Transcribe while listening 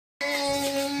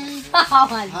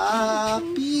Happy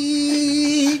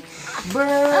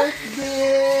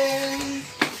birthday.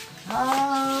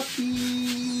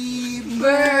 Happy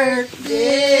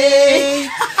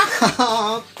birthday.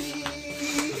 Happy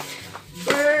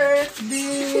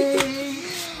birthday.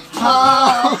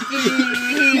 Happy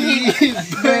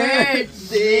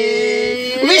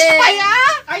birthday. Wish pa ya?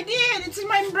 I did. It's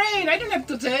in my brain. I don't have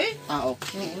to say.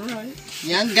 Okay. Alright.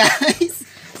 Yan guys.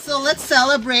 So let's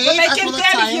celebrate. But I can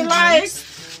tell if you like.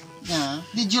 Yeah.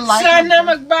 Did you like? Sana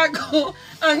magbago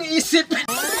ang isip.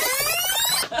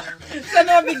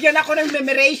 Sana bigyan ako ng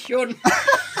memoration.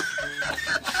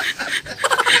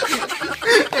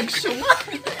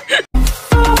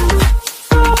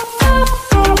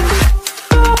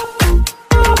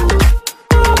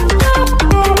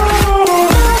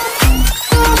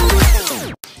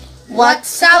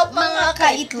 What's up mga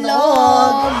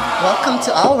kaitlog? Welcome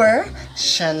to our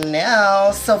channel.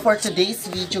 So for today's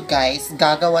video guys,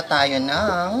 gagawa tayo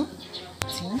ng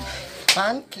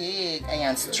pancake.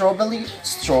 Ayan, strawberry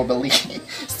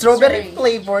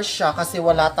flavor siya kasi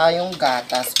wala tayong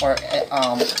gatas or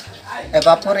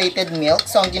evaporated milk.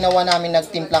 So ang ginawa namin,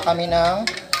 nagtimpla kami ng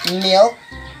milk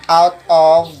out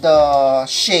of the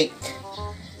shake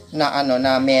na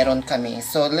meron kami.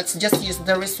 So let's just use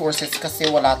the resources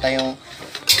kasi wala tayong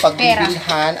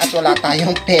pagbibilhan at wala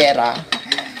tayong pera.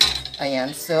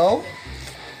 Ayan, so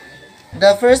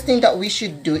the first thing that we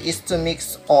should do is to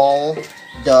mix all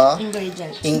the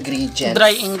ingredients.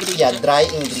 Dry ingredients. Yeah, dry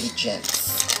ingredients.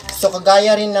 So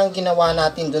kagaya rin ng ginawa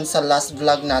natin dun sa last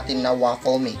vlog natin na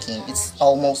waffle making. It's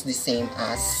almost the same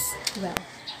as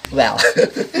well.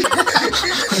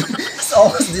 It's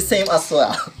almost the same as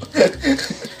well.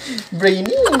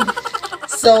 Brainy.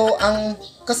 So, ang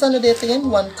kasano dito yan?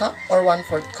 1 cup or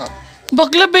 1/4 cup?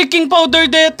 Bakla baking powder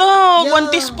dito. Yeah.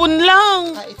 1 teaspoon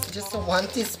lang. It's just a 1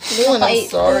 teaspoon. I'm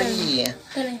sorry.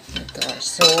 Gosh.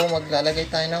 So, maglalagay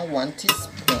tayo ng 1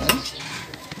 teaspoon.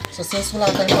 So, since wala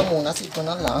tayong pamunas, ito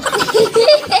na lang.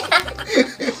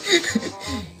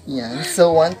 Yan.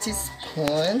 So, 1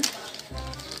 teaspoon.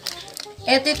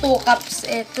 Ito 2 cups.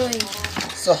 Ito eh.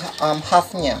 So,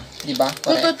 half niya. Diba?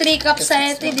 2 to 3 cups sa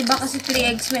ito eh. Diba kasi 3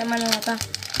 eggs may manata.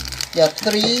 Yeah,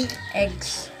 3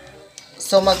 eggs.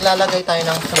 So, maglalagay tayo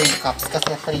ng 3 cups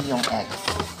kasi 3 yung eggs.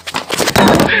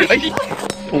 Ay!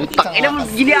 Putang ina mo,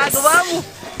 ginagawa mo!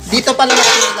 Dito pala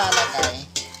natin ilalagay.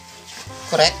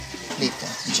 Correct? Dito.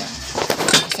 Diyan.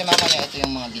 Kasi mamaya ito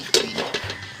yung mga liquid.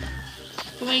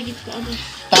 Kumagit ka ano.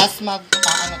 Tapos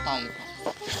tayo.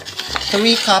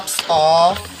 3 cups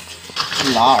of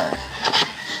flour.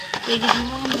 Pwede mo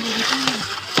mga magigit mo.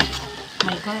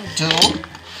 My God.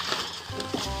 2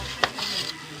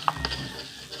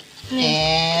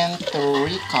 and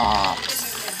 3 cups.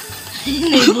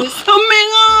 Kami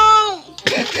nga!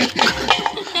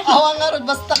 Awa nga rin,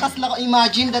 basta kasla ko.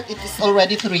 Imagine that it is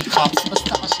already 3 cups.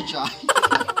 Basta kasi dyan.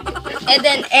 And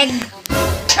then egg.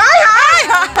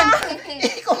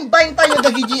 I-combine tayo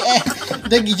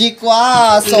dagiji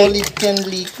kwa. Solid can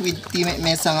liquid.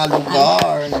 May sa nga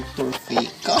lugar.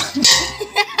 Nag-perfect ka.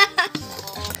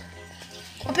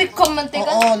 A bit of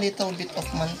mantika? Oo, little bit of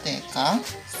mantika.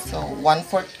 So,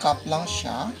 1/4 cup lang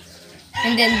siya.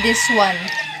 And then this one.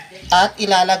 At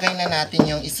ilalagay na natin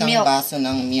yung isang Milk. baso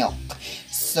ng milk.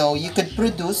 So, you could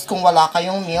produce, kung wala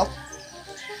kayong milk,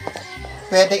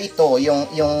 pwede ito, yung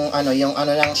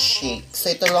lang shake. So,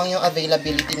 ito lang yung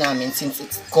availability namin since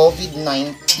it's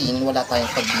COVID-19, wala tayong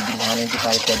pagbibilihan, hindi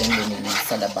tayo pwedeng bumili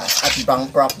sa labas. At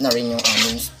bankrupt na rin yung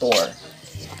aming store.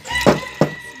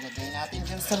 Lagay natin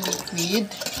dyan sa liquid.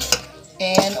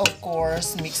 And of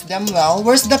course, mix them well.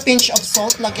 Where's the pinch of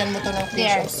salt? Lagyan mo to ng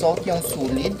pinch of salt, yung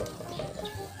solid.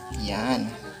 Yan.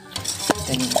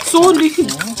 Then, Solid!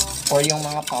 or yung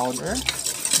mga powder,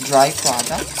 dry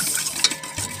products.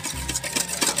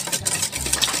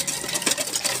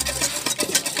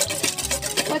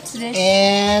 What's this?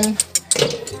 And,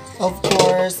 of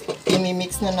course,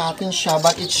 imimix na natin siya,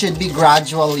 but it should be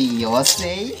gradually,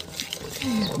 okay?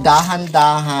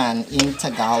 Dahan-dahan in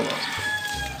Tagalog.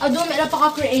 Ado, may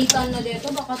napaka-create na dito.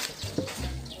 Baka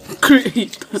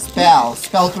Create. Spell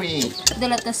create.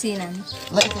 dalatasinan.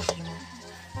 Like,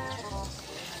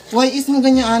 why is mo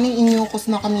ganyan aning inyukos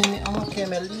na kami ang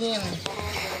Kemelin?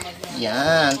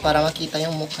 Yan, para makita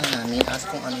yung mukha namin as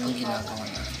kung ano yung ginagawa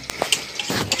namin.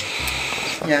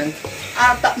 Yan.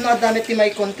 At na damit ti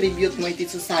may contribute mo iti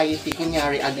society,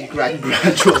 kunyari,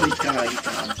 gradually ka nga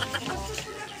ito.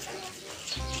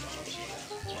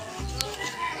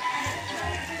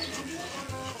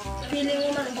 Feeling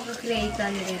mo man baka-create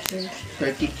na dito.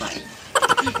 35.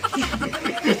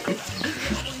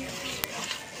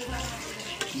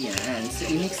 Yan. So,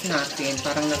 i-mix natin.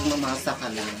 Parang nagmamasa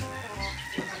ka lang.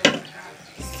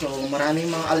 So, maraming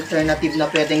mga alternative na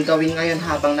pwedeng gawin ngayon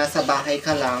habang nasa bahay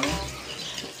ka lang.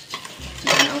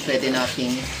 Yan ang pwede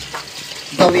nating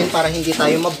gawin para hindi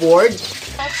tayo ma-bored.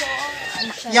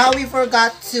 Yeah, we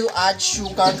forgot to add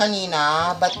sugar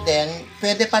kanina, but then,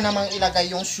 pwede pa namang ilagay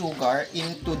yung sugar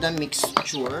into the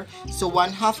mixture. So,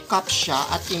 1/2 cup siya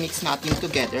at i-mix natin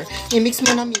together. I-mix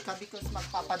mo na, Mika, because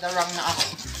magpapadarang na ako.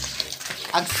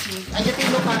 Ano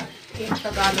tilo ka? In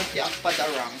Tagalog, di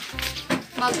agpadarang.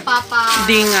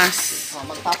 Dingas. Oh,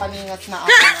 magpapaningas na ako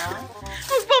na.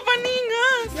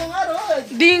 Magpapaningas. Yung arod.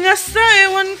 Dingas sa,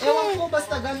 ewan ko. Ewan ko,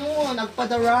 basta ganun.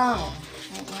 Nagpadarang.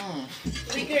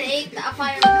 We create a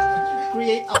fire.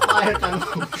 Create a fire ka no.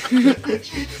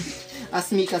 As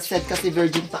Mika said, kasi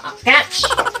virgin pa. Catch!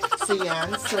 So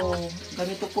yan. So,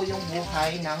 ganito po yung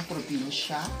buhay ng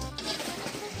probinsya.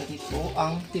 Ganito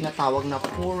ang tinatawag na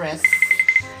forest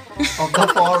of the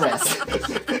forest.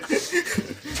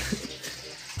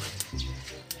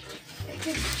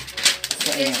 So,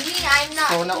 ayan. Because me, I'm not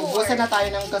So, poor. naubusan na tayo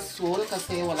ng gasol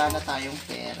kasi wala na tayong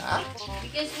pera.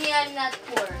 Because me, I'm not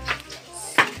poor.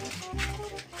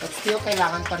 But still,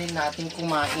 kailangan pa rin natin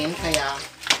kumain. Kaya,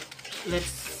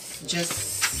 let's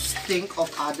just think of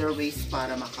other ways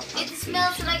para It makapag-save.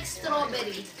 smells like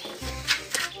strawberry.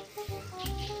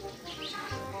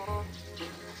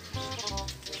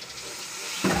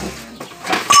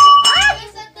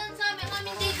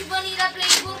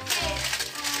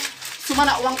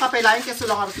 Sumanawang kape lain kasi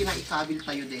lang arti na ikabil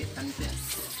tayo detan, bes.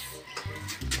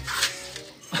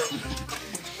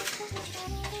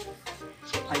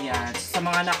 Ayan. Sa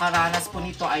mga nakaranas po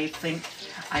nito, I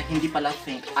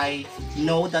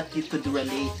know that you could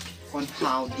relate on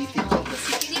how difficult the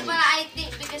Hindi situation. pala I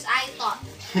think because I thought.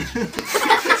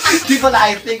 Di pala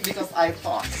I think because I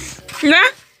thought. Na?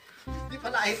 Di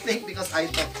pala I think because I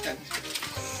thought.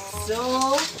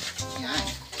 So, yan.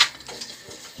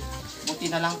 Buti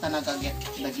na lang tanagaget.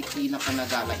 Lagiti na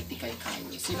panagala iti kay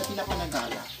Kanye. Sino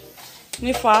tinapanagala?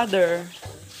 Ni father.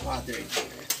 Father dear.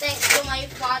 Thanks to my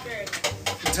father.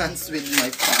 Dance with my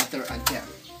father again.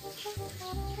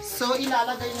 So,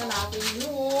 ilalagay na natin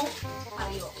yung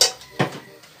Ayok.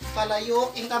 palayok.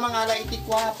 Inka mga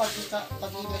laitikwa pag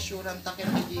i-measurean takin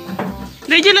hindi.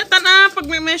 Legit na tana pag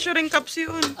may measuring cups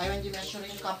yun. Ayun di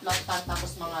measuring cup lang tan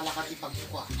tapos mga lakat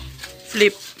ipagkwa.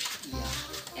 Flip.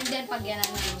 Yeah. And then pag yan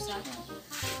ang nalusa.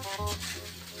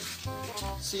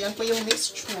 So, yan po yung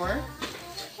mixture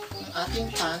ng ating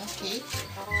pancake.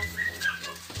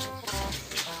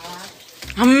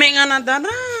 Hame nga na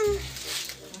darang.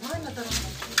 Nadarang.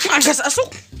 Agas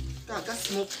asok. Kaga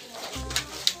smoke.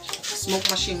 Smoke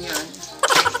machine yan.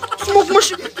 Smoke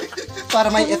machine.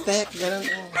 Para may effect. Ganun.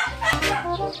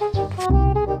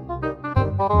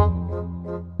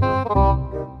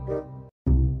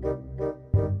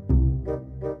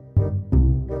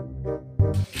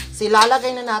 So,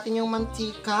 ilalagay na natin yung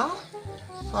mantika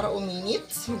para uminit.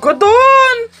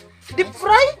 Gadon! Deep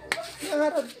fry?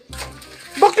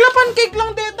 Bakla pancake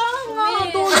lang teta. Nga,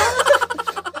 doon.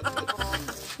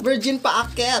 Virgin pa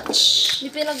aketch. Di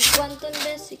pinagkwanton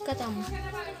bes, ikatam.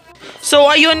 So,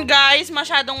 ayun guys,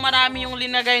 masyadong marami yung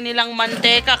linagay nilang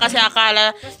manteka kasi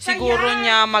akala siguro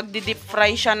niya magdi-deep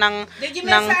fry siya ng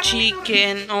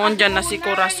chicken. O, andyan na si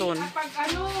Corazon.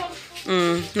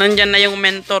 Nandyan na yung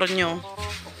mentor nyo.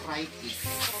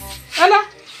 Ala,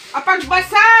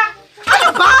 pagbasa! Ano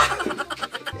ba?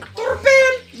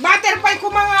 Turpin! Butterfly ko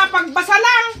mga pagbasa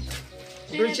lang!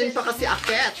 Virgin pa kasi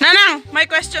aket. Nanang, may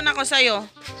question ako sa'yo.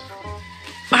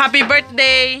 Happy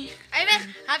birthday! Ay bes,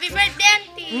 happy birthday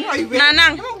auntie!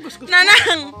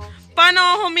 Nanang,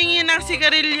 paano humingi ng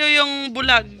sigarilyo yung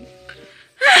bulag?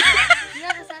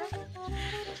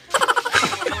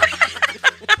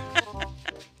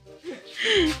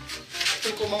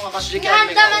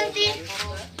 Handam auntie!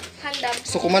 Handam.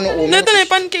 So, kumano Ito na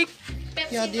yung pancake.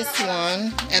 Yeah, this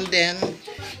one. And then,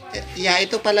 yeah,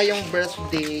 ito pala yung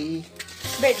birthday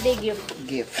Birthday gift.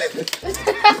 gift.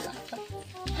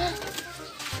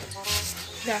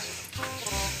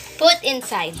 Put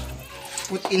inside.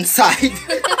 Put inside.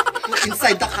 Put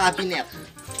inside the cabinet.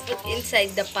 Put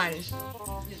inside the pan.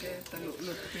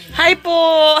 Hi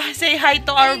po! Say hi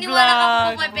to our Hindi wala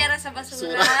kang vlog. may pera sa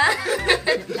basura.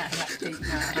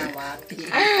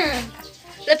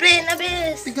 Lapre na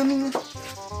bes. Tigaming,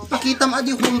 pakita mo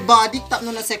adi whole body. Tap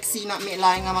no na sexy na. May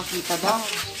laing nga makita daw.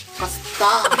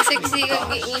 Basta. Sexy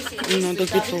kang giisip.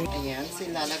 Ayan, so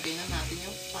ilalagay na natin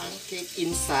yung pancake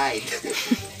inside.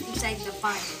 Inside the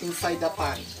pan. Inside the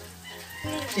pan.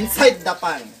 Inside the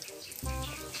pan.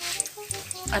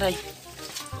 Aray.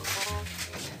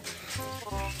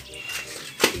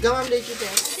 Ikaw ang lady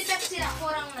din. Si Pepsi na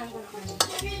kurang na.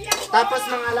 Tapos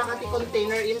mga lakati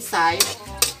container inside.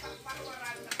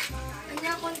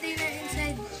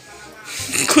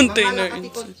 Container Mga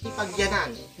insert. nakatipag-yanan.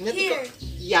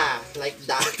 Yeah, like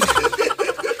that.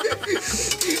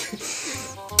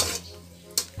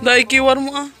 Dahil kiwar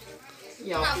mo ah.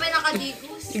 Yeah. Napay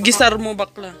nakadigos. Gisar mo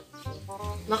bakla.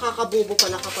 Nakakabobo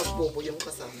pala kapag bobo yung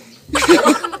kasama.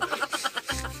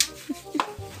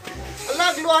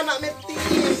 Alag, luha na meti.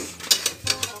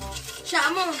 Siya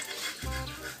mo.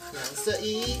 Yan, so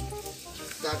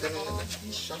gaganon na natin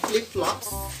siya. Flip-flops.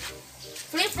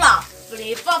 Flip-flop.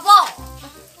 Flip-flop.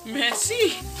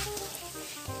 Messy.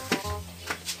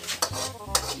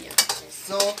 Yan.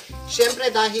 So, syempre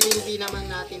dahil hindi naman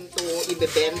natin to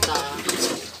ibebenta,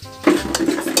 it's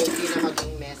okay na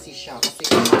maging messy siya kasi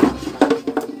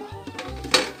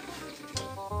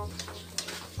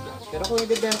pero kung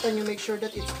ibebenta nyo, make sure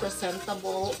that it's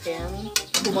presentable and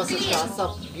pumasa siya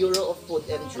sa Bureau of Food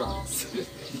and Drugs.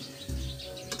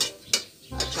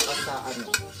 At saka sa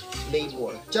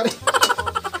labor. Charing!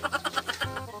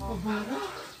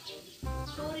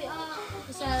 Sorry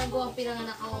kasi nagawa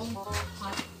pinanganak akong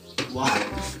hot. Wow!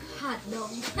 Hot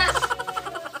dog.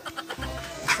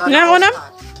 Sana Nga ako na?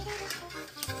 hot.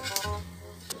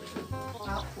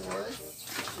 Tapos,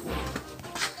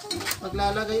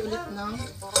 maglalagay ulit ng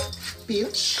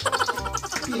pinch.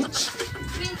 Pinch.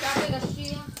 Pinch ako kasi.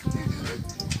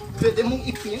 Pwede mong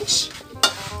i-pinch.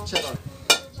 Charot.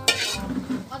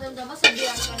 Kadamdama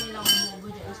sabihan ka nilang bobo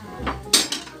dyan sa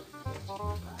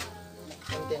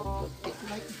And then put it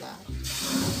like that.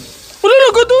 Wala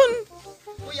lago dun.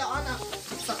 Kuya, anak.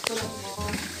 Sakto lang.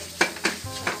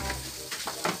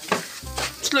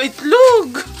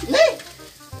 Itlog. Nay!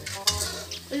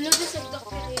 Look at the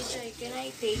doctor. Can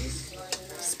I taste?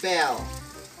 Spell.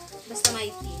 Basta may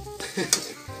tea.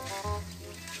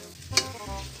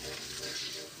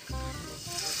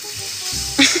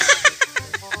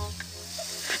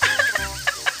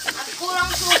 At kurang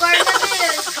sugar na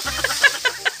din.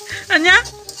 Anya?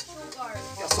 Sugar.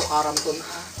 Kasukaram to na.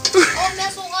 Oh, may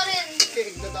sugar rin. Kaya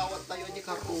nagdadawat tayo ni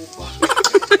Karupa.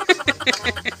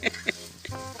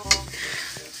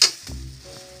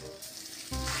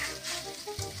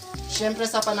 Siyempre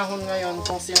sa panahon ngayon,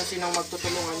 kung sino-sinong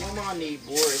magtutulungan yung mga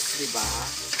neighbors, di ba?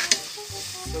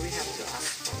 So we have to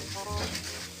ask them.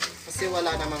 Kasi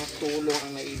wala namang tulong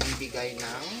ang naibibigay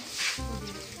ng...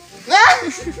 Ah!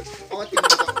 Oo,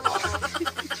 tinulog ako.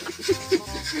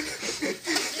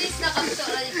 Please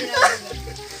nakapsura yung pinagawa.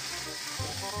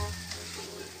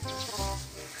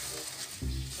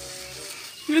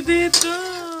 Dito.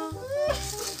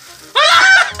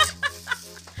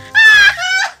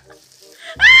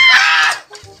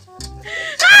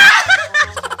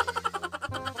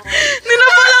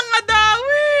 Ninabalang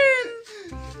adawin.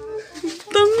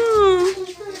 Tanga.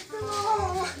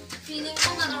 Feeling ko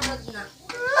nararod na.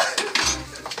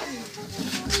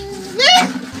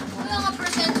 Wala nga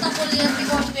presentable yan. Di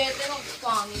ko ang bete ng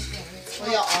pangit yan.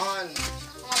 Kuya, on.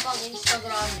 Mga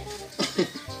pang-Instagram yan.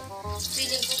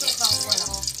 Feeling ko kay pang ko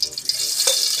lang.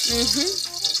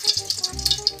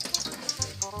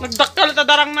 Nagdaktal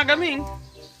tadarang na gaming.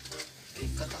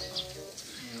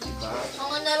 Diba?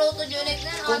 Mga naluto Junek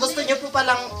na. Kung gusto nyo po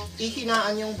palang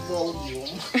ihinaan yung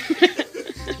volume,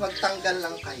 magtanggal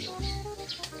lang kayo.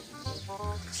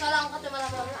 Salang ka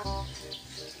tumalabang na.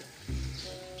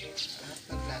 At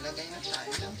maglalagay na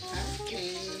tayo ng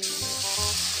pancake.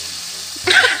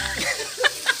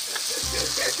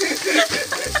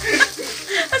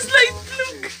 Asla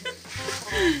itlog.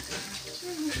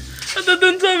 Ata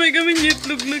doon sa amin kami yung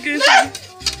itlog na kasi.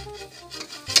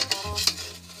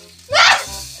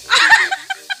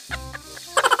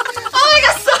 Oh my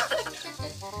God!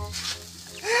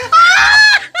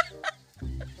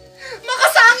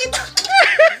 Makasangit ako!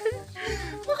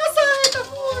 Makasangit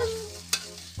ako!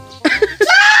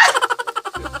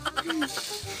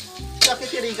 Sakit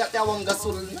tiriga tiyawang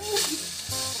gasol na.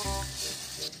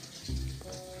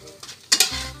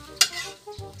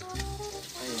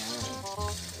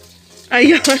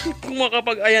 Ayan. Kung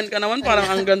makapag-ayan ka naman, parang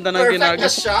ang ganda ng Perfect na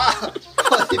ginagas. siya.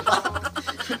 O, diba?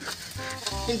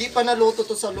 Hindi pa naluto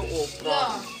to sa loob.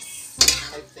 Promise.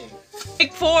 I think.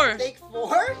 Take 4. Take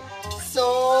 4. So,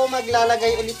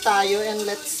 maglalagay ulit tayo and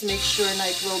let's make sure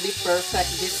na it will be perfect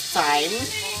this time.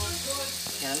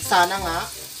 Yan, sana nga.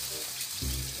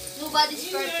 Nobody's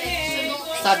perfect. So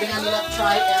don't Sabi nga nila,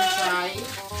 try and try.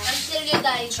 until you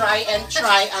die. Try and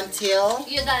try until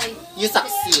You die. you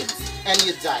succeed. And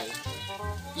you die.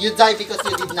 You die because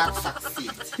you did not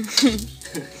succeed.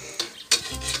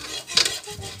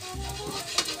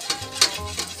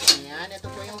 Ayan, ito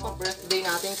po yung pa-birthday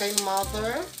natin kay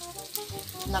Mother.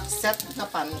 Nakset na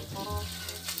pancake.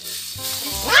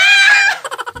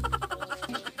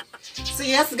 So So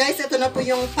yes guys, ito na po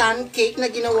yung pancake na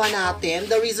ginawa natin.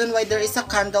 The reason why there is a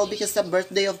candle because the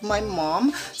birthday of my mom.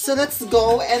 So let's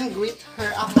go and greet her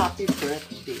a happy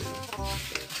birthday.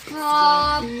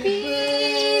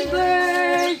 Happy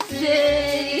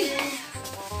birthday.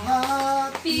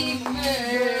 Happy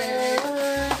birthday.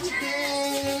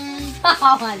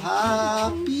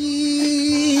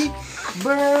 Happy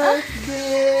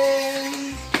birthday.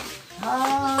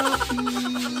 Happy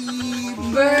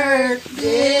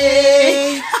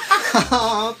birthday.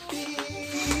 Happy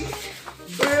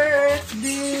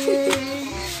birthday.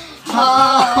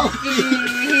 Happy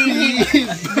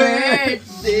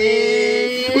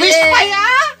birthday. Wish pa ya?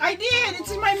 I did.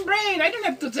 It's in my brain. I don't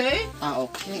have to say.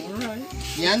 Okay. Alright.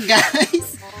 Yan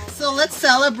guys. So let's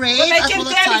celebrate. But I as can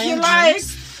well as tell if you time like. drinks.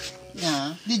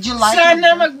 Yeah. Did you like Sana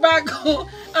your- magbago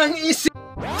ang isip.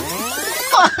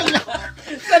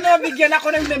 Sana bigyan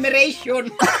ako ng memoration.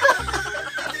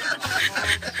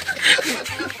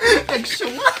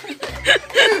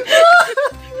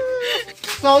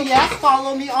 So yes,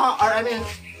 follow me on, or I mean,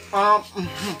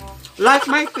 like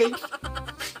my page,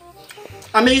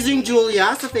 Amazing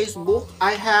Julia sa Facebook.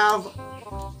 I have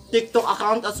TikTok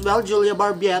account as well, Julia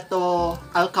Barbieto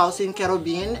Alcausin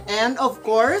Kerubin, and of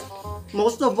course,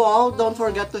 most of all, don't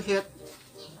forget to hit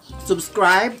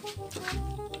subscribe,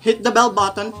 hit the bell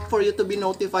button for you to be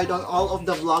notified on all of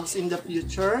the vlogs in the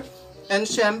future, and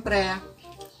syempre,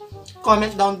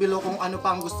 comment down below kung ano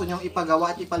pa ang gusto nyong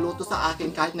ipagawa at ipaluto sa akin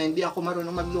kahit na hindi ako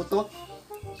marunong magluto.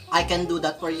 I can do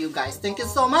that for you guys. Thank you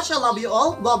so much. I love you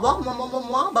all. Bye-bye.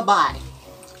 Bye-bye.